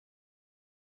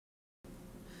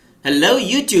Hello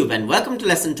YouTube and welcome to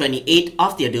lesson 28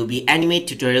 of the Adobe Animate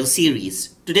tutorial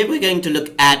series. Today we're going to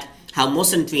look at how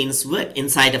motion tweens work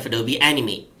inside of Adobe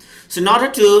Animate. So in order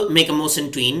to make a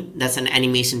motion tween, that's an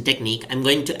animation technique, I'm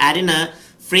going to add in a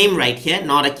frame right here,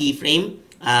 not a keyframe,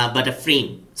 but a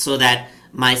frame, so that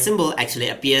my symbol actually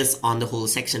appears on the whole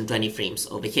section 20 frames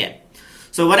over here.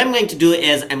 So what I'm going to do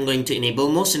is I'm going to enable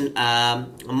motion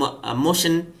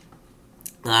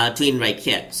tween right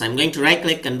here. So I'm going to right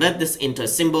click, convert this into a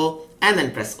symbol, and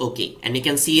then press OK. And you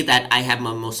can see that I have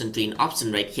my motion tween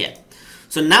option right here.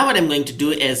 So now what I'm going to do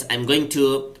is I'm going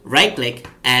to right click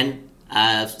and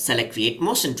select create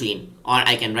motion tween, or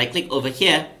I can right click over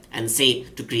here and say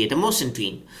to create a motion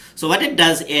tween. So what it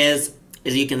does is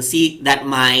you can see that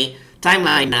my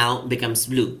timeline now becomes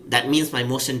blue. That means my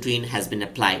motion tween has been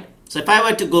applied. So if I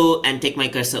were to go and take my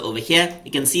cursor over here,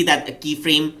 you can see that the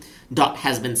keyframe dot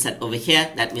has been set over here.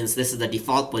 That means this is the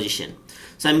default position.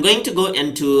 So I'm going to go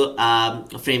into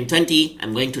frame 20.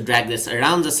 I'm going to drag this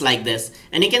around just like this,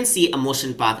 and you can see a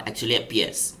motion path actually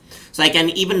appears. So I can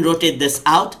even rotate this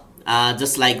out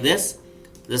just like this.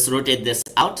 Just rotate this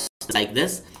out like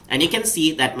this, and you can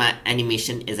see that my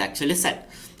animation is actually set.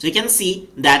 So you can see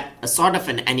that a sort of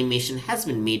an animation has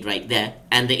been made right there,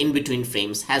 and the in-between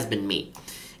frames has been made.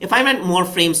 If I want more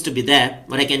frames to be there,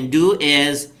 what I can do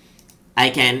is I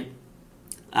can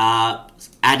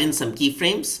add in some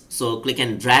keyframes. So click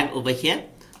and drag over here,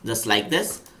 just like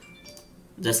this.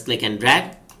 Just click and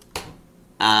drag.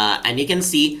 And you can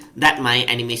see that my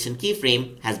animation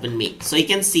keyframe has been made. So you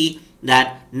can see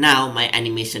that now my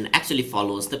animation actually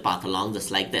follows the path along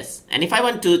just like this. And if I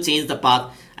want to change the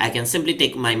path, I can simply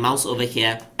take my mouse over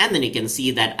here, and then you can see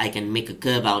that I can make a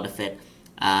curve out of it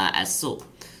as so.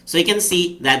 So you can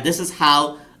see that this is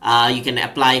how you can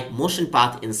apply motion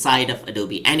path inside of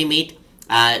Adobe Animate.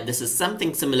 This is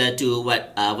something similar to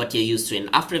what you're used to in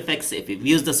After Effects if you've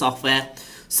used the software.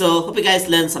 So hope you guys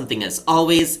learned something as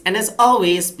always. And as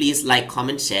always, please like,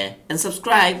 comment, share, and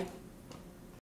subscribe.